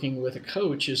advantage of working with a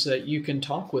coach, is that you can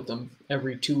talk with them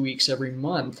every 2 weeks, every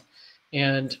month,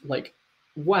 and like,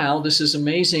 wow, this is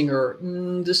amazing, or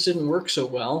this didn't work so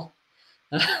well.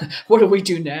 What do we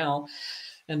do now?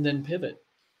 And then pivot.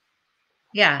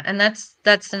 Yeah, and that's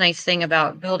the nice thing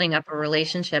about building up a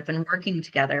relationship and working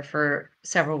together for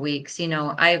several weeks. You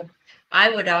know, I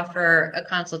would offer a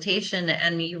consultation,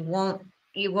 and you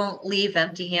won't leave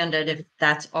empty-handed if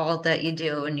that's all that you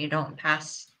do, and you don't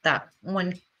pass that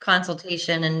one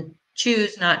consultation and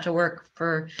choose not to work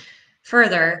for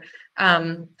further.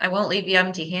 I won't leave you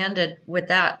empty-handed with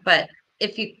that. But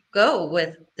if you go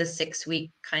with the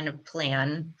 6-week kind of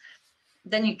plan,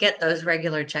 then you get those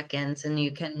regular check-ins, and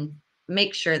you can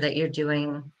make sure that you're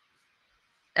doing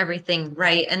everything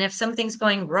right. And if something's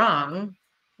going wrong,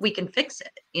 we can fix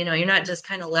it. You know, you're not just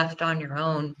kind of left on your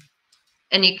own.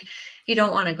 And you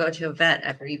don't want to go to a vet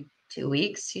every 2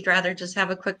 weeks. You'd rather just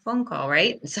have a quick phone call,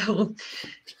 right? So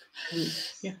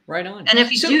yeah, right on. And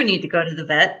if you do need to go to the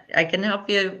vet, I can help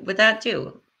you with that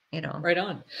too. you know. Right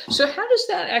on. So how does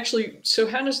that actually, so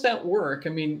how does that work? I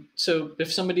mean, so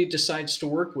if somebody decides to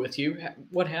work with you,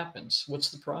 what happens? What's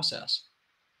the process?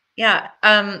 Yeah.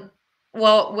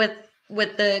 Well,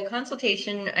 with the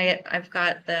consultation, I've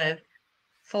got the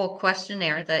full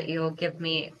questionnaire that you'll give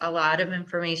me a lot of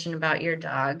information about your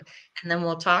dog, and then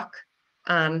we'll talk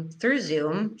through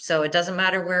Zoom. So it doesn't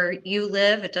matter where you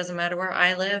live, it doesn't matter where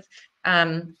I live.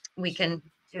 We can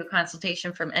do a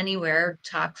consultation from anywhere,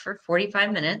 talk for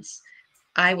 45 minutes.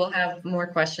 I will have more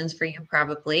questions for you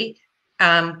probably,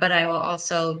 but I will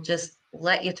also just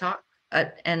let you talk,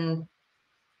 and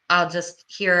I'll just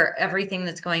hear everything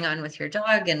that's going on with your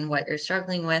dog and what you're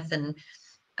struggling with. And,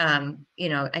 you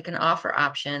know, I can offer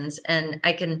options, and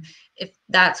I can, if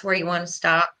that's where you want to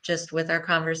stop just with our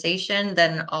conversation,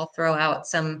 then I'll throw out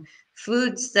some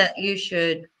foods that you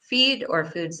should feed or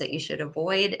foods that you should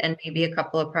avoid, and maybe a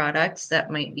couple of products that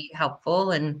might be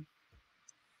helpful. And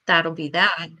that'll be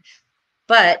that.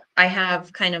 But I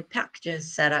have kind of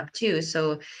packages set up too.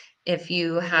 So if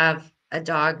you have a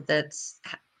dog that's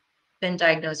been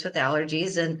diagnosed with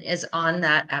allergies and is on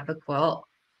that Apoquel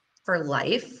for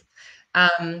life,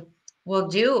 um, we'll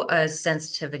do a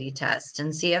sensitivity test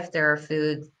and see if there are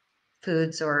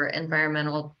foods or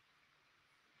environmental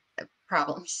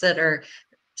problems that are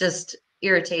just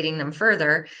irritating them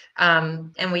further.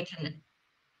 And we can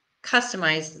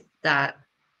customize that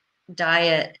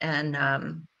diet,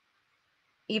 and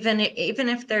even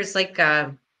if there's like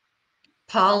a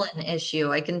pollen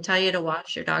issue, I can tell you to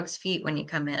wash your dog's feet when you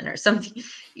come in or something.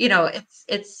 You know,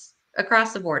 it's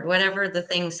across the board. Whatever the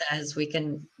thing says, we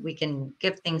can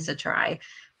give things a try.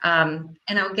 And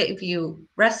I'll give you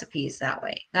recipes that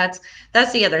way. That's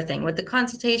the other thing with the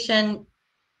consultation,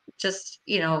 just,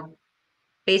 you know,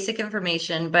 basic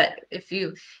information. But if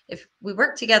we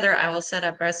work together, I will set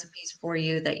up recipes for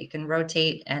you that you can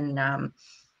rotate, and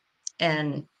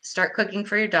start cooking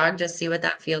for your dog, just see what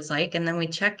that feels like. And then we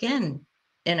check in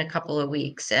a couple of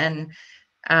weeks. And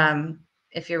um,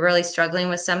 if you're really struggling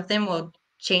with something, we'll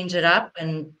change it up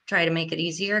and try to make it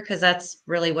easier, because that's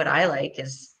really what I like,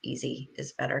 is easy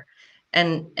is better.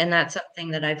 And that's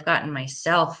something that I've gotten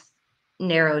myself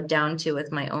narrowed down to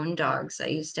with my own dogs. I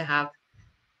used to have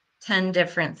 10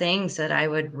 different things that I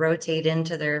would rotate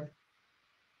into their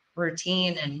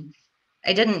routine, and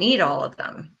I didn't need all of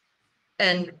them.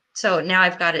 And so now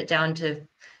I've got it down to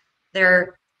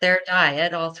their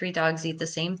diet. All three dogs eat the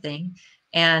same thing,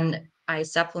 and I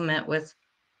supplement with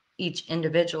each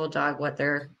individual dog what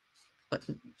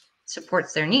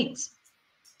supports their needs.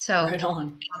 So, Right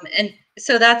on. and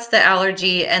so that's the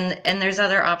allergy, and there's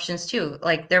other options too.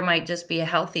 Like there might just be a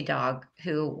healthy dog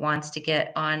who wants to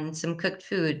get on some cooked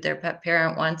food. Their pet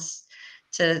parent wants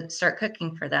to start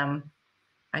cooking for them.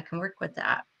 I can work with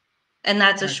that. And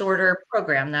that's a Right. shorter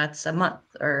program. That's a month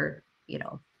or,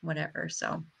 whatever.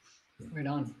 So, Right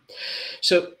on.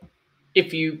 So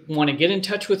if you want to get in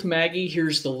touch with Maggie,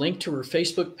 here's the link to her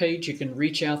Facebook page. You can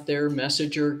reach out there,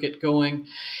 message her, get going.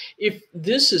 If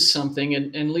this is something,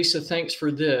 and Lisa, thanks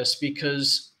for this,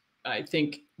 because I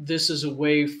think this is a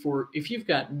way for, if you've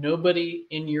got nobody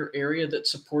in your area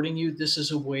that's supporting you, this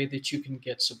is a way that you can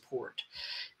get support.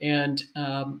 And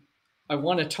I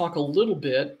want to talk a little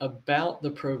bit about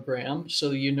the program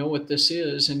so you know what this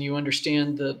is and you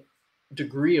understand the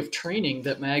degree of training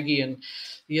that Maggie and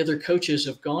the other coaches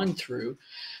have gone through.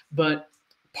 But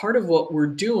part of what we're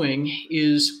doing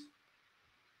is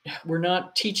we're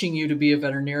not teaching you to be a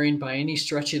veterinarian by any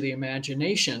stretch of the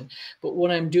imagination. But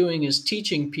what I'm doing is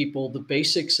teaching people the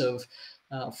basics of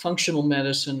functional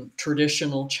medicine,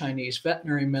 traditional Chinese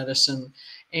veterinary medicine,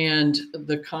 and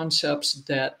the concepts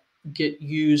that get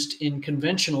used in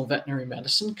conventional veterinary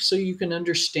medicine so you can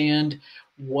understand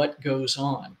what goes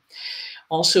on.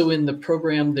 Also in the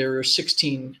program, there are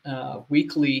 16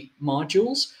 weekly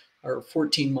modules, or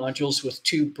 14 modules with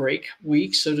 2 break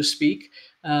weeks, so to speak.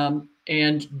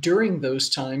 And during those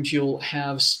times, you'll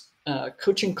have a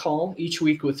coaching call each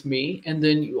week with me, and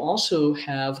then you also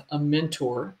have a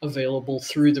mentor available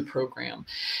through the program.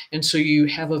 And so you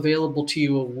have available to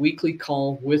you a weekly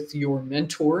call with your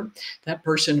mentor. That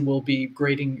person will be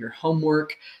grading your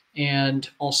homework, and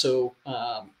also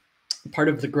part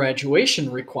of the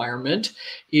graduation requirement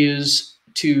is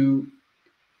to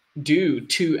do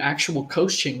 2 actual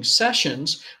coaching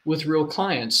sessions with real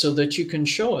clients so that you can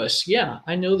show us, yeah,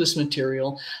 I know this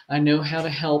material. I know how to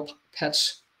help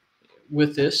pets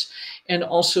with this. And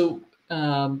also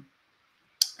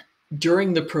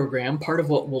during the program, part of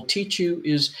what we'll teach you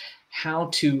is how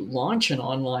to launch an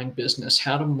online business,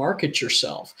 how to market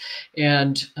yourself,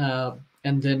 and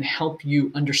then help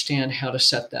you understand how to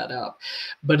set that up.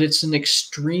 But it's an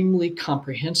extremely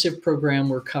comprehensive program.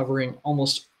 We're covering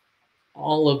almost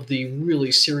all of the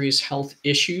really serious health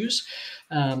issues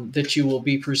that you will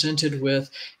be presented with.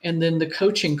 And then the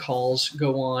coaching calls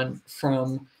go on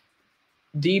from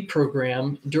the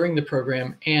program, during the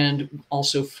program, and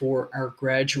also for our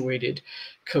graduated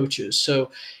coaches.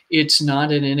 So it's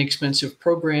not an inexpensive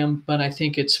program, but I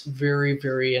think it's very,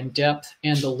 very in depth.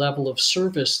 And the level of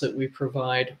service that we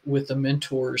provide with the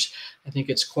mentors, I think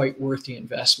it's quite worth the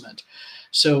investment.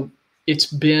 So it's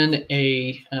been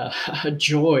a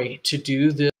joy to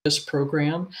do this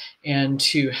program and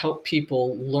to help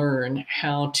people learn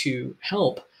how to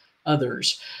help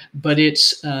others. But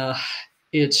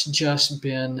it's just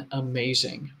been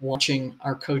amazing watching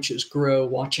our coaches grow,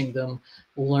 watching them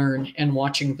learn, and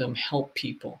watching them help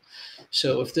people.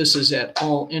 So if this is at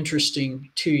all interesting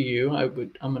to you,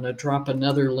 I'm going to drop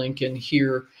another link in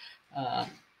here uh,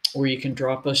 where you can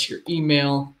drop us your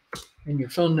email and your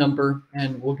phone number,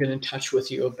 and we'll get in touch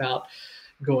with you about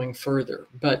going further.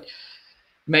 But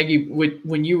Maggie,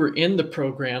 when you were in the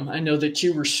program, I know that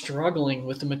you were struggling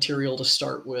with the material to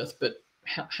start with, but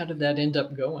how did that end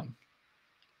up going?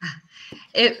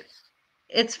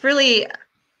 It's really,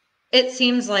 it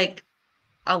seems like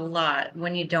a lot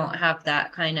when you don't have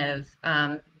that kind of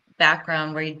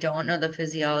background, where you don't know the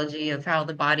physiology of how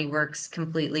the body works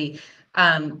completely.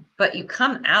 But you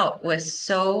come out with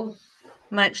so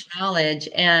much knowledge,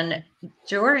 and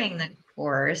during the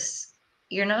course,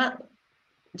 you're not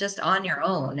just on your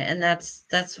own. And that's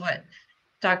what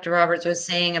Dr. Roberts was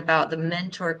saying about the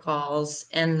mentor calls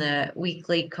and the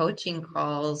weekly coaching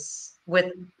calls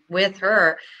with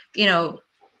her. You know,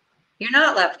 you're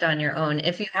not left on your own.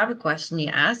 If you have a question, you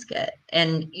ask it,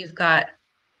 and you've got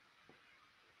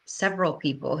several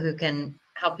people who can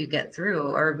help you get through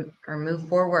or move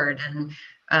forward. And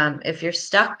if you're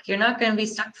stuck, you're not going to be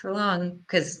stuck for long,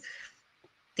 because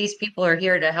these people are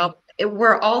here to help.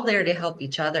 We're all there to help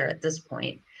each other at this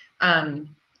point.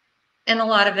 And a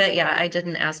lot of it, yeah, I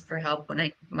didn't ask for help when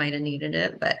I might have needed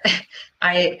it, but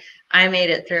I I made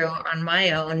it through on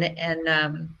my own. And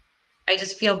I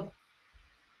just feel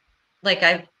like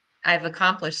I've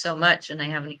accomplished so much, and I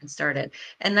haven't even started.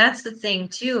 And that's the thing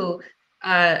too,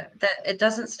 that it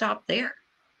doesn't stop there.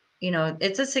 You know,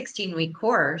 it's a 16-week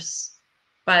course,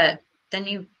 but then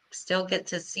you still get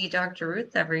to see Dr.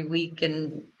 Ruth every week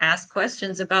and ask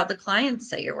questions about the clients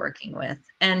that you're working with.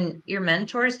 And your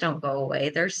mentors don't go away.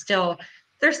 They're still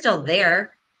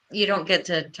there. You don't get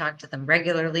to talk to them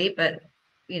regularly, but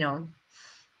you know,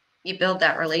 you build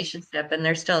that relationship, and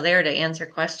they're still there to answer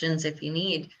questions if you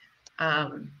need.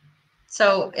 Um,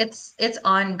 so it's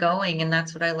ongoing, and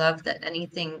that's what I love, that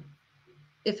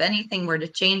if anything were to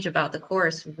change about the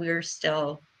course, we're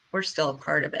still a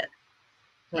part of it.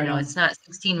 You Right know, on. it's not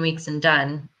 16 weeks and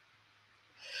done.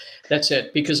 That's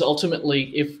it. Because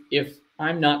ultimately, if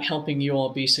I'm not helping you all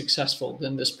be successful,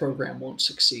 then this program won't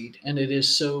succeed. And it is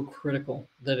so critical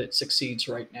that it succeeds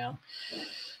right now.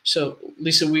 So,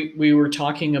 Lisa, we were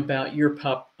talking about your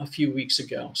pup a few weeks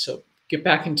ago. So get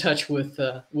back in touch with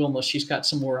Wilma. She's got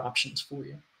some more options for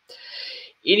you.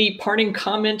 Any parting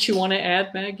comments you want to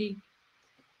add, Maggie?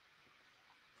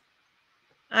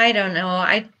 I don't know.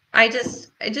 I just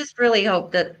really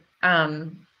hope that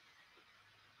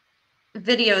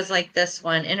videos like this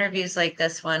one, interviews like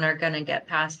this one, are going to get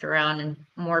passed around, and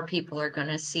more people are going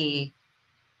to see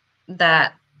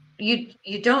that you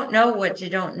don't know what you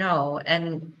don't know.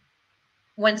 And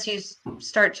once you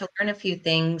start to learn a few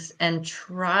things and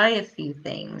try a few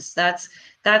things, that's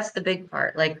the big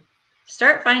part. Like,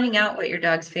 start finding out what your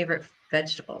dog's favorite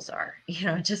vegetables are.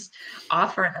 Just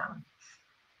offer them.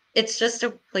 It's just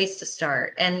a place to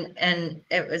start. And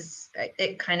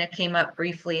it kind of came up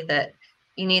briefly that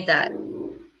you need that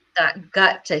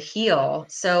gut to heal.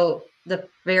 So the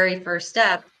very first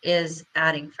step is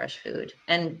adding fresh food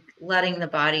and letting the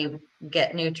body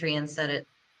get nutrients that it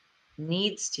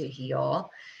needs to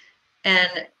heal.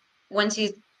 And once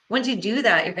you do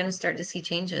that, you're going to start to see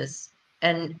changes.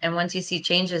 And once you see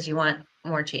changes, you want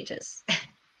more changes.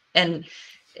 And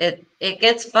it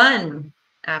gets fun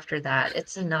after that.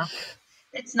 It's not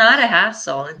a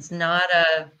hassle. It's not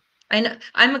a I know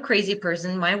I'm a crazy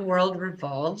person. My world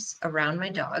revolves around my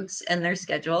dogs and their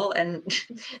schedule and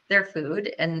their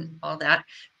food and all that.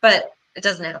 But it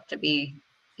doesn't have to be,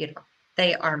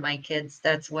 they are my kids.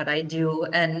 That's what I do.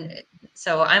 And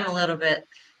so I'm a little bit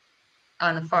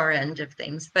on the far end of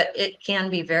things, but it can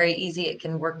be very easy. It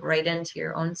can work right into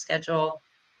your own schedule.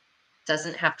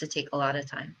 Doesn't have to take a lot of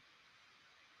time.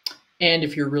 And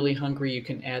if you're really hungry, you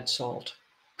can add salt.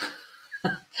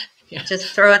 Yeah,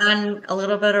 Just throw it on a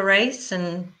little bit of rice,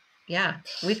 and yeah,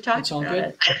 we've it's talked all about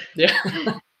good. it.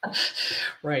 Yeah,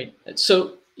 right.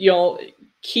 So, y'all,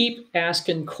 keep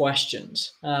asking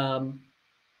questions.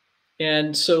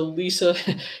 And so Lisa,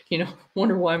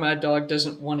 wonder why my dog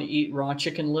doesn't want to eat raw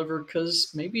chicken liver,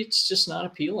 because maybe it's just not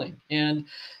appealing. And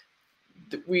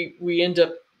we end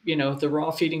up, the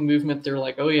raw feeding movement, they're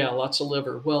like, oh yeah, lots of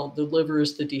liver. Well, the liver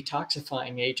is the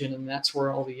detoxifying agent, and that's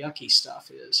where all the yucky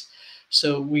stuff is.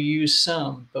 So we use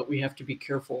some, but we have to be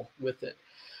careful with it.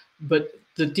 But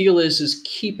the deal is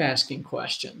keep asking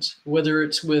questions, whether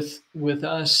it's with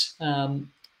us,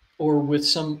 or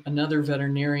with another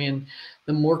veterinarian.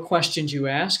 The more questions you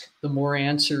ask, the more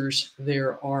answers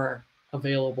there are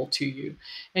available to you,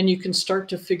 and you can start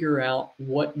to figure out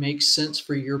what makes sense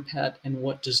for your pet and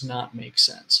what does not make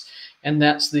sense. And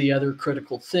that's the other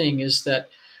critical thing, is that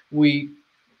we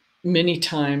many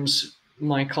times,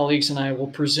 my colleagues and I will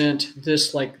present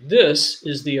this like, this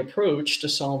is the approach to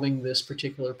solving this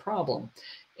particular problem.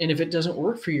 And if it doesn't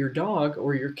work for your dog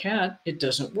or your cat, it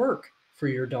doesn't work for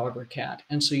your dog or cat.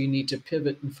 And so you need to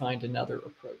pivot and find another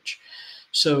approach.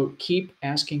 So keep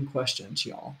asking questions,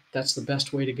 y'all. That's the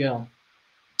best way to go.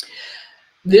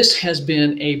 This has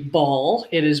been a ball.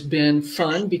 It has been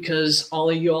fun because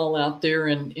all of you all out there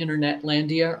in Internet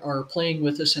Landia are playing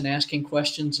with us and asking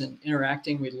questions and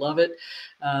interacting. We love it.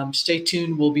 Stay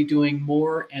tuned. We'll be doing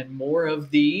more and more of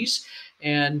these,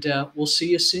 and we'll see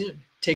you soon.